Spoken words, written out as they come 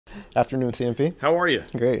Afternoon, CNP. How are you?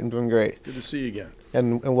 Great, I'm doing great. Good to see you again.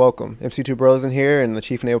 And welcome. MC2 Bros in here in the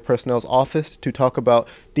Chief of Naval Personnel's office to talk about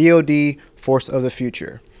DoD Force of the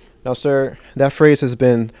Future. Now, sir, that phrase has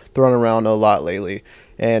been thrown around a lot lately,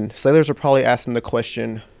 and sailors are probably asking the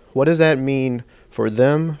question, what does that mean for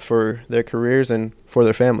them, for their careers, and for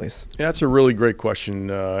their families? Yeah, that's a really great question,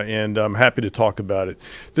 and I'm happy to talk about it.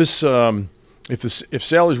 If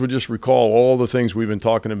sailors would just recall all the things we've been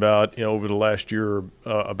talking about, over the last year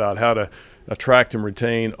about how to attract and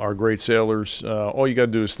retain our great sailors, all you got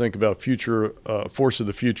to do is think about future Force of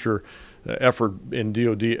the Future effort in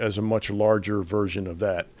DoD as a much larger version of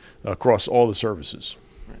that across all the services.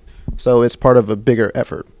 So it's part of a bigger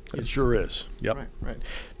effort. It sure is. Yep. Right.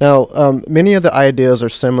 Now, many of the ideas are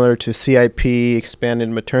similar to CIP, expanded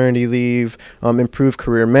maternity leave, improved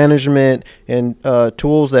career management, and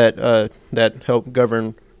tools that help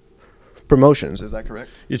govern promotions. Is that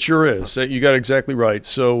correct? It sure is. You got it exactly right.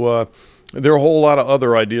 So there are a whole lot of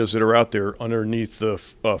other ideas that are out there underneath the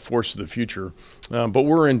Force of the Future. But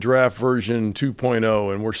we're in draft version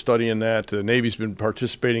 2.0, and we're studying that. The Navy's been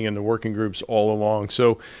participating in the working groups all along.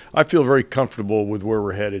 So I feel very comfortable with where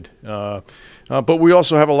we're headed. But we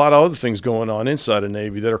also have a lot of other things going on inside the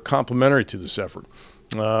Navy that are complementary to this effort.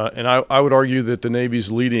 And I would argue that the Navy's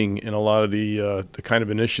leading in a lot of the kind of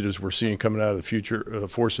initiatives we're seeing coming out of the future,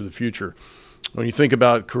 Force of the Future. When you think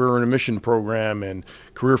about career intermission program and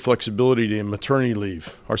career flexibility and maternity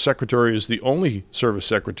leave, our secretary is the only service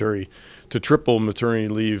secretary to triple maternity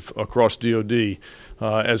leave across DoD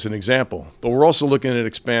as an example. But we're also looking at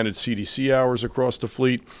expanded CDC hours across the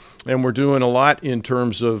fleet, and we're doing a lot in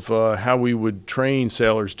terms of how we would train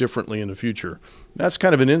sailors differently in the future. That's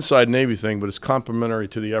kind of an inside Navy thing, but it's complementary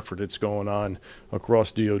to the effort that's going on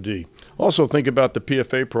across DoD. Also think about the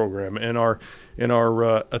PFA program and our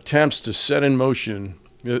attempts to set in motion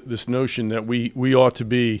this notion that we ought to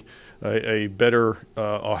be a better,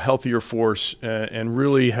 a healthier force and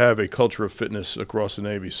really have a culture of fitness across the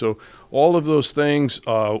Navy. So all of those things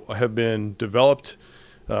have been developed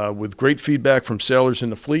with great feedback from sailors in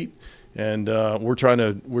the fleet. And we're trying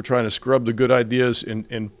to scrub the good ideas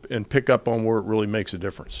and pick up on where it really makes a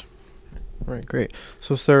difference. Right, great.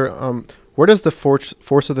 So, sir, where does the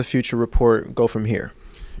Force of the Future report go from here?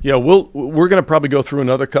 Yeah, we're going to probably go through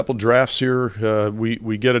another couple drafts here.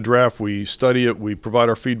 We get a draft, we study it, we provide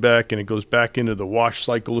our feedback, and it goes back into the wash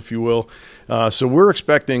cycle, if you will. So we're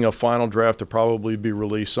expecting a final draft to probably be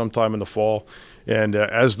released sometime in the fall. And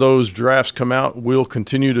as those drafts come out, we'll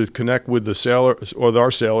continue to connect with the sailors or our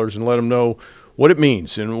sailors and let them know what it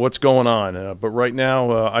means and what's going on. But right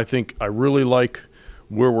now, I think I really like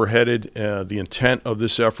where we're headed. The intent of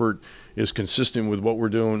this effort is consistent with what we're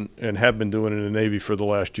doing and have been doing in the Navy for the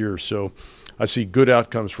last year. So I see good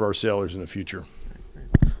outcomes for our sailors in the future.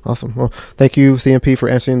 Awesome. Well, thank you, CNP, for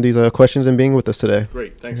answering these questions and being with us today.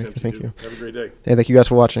 Great. Thanks, MC2. Thank you. Have a great day. And thank you guys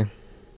for watching.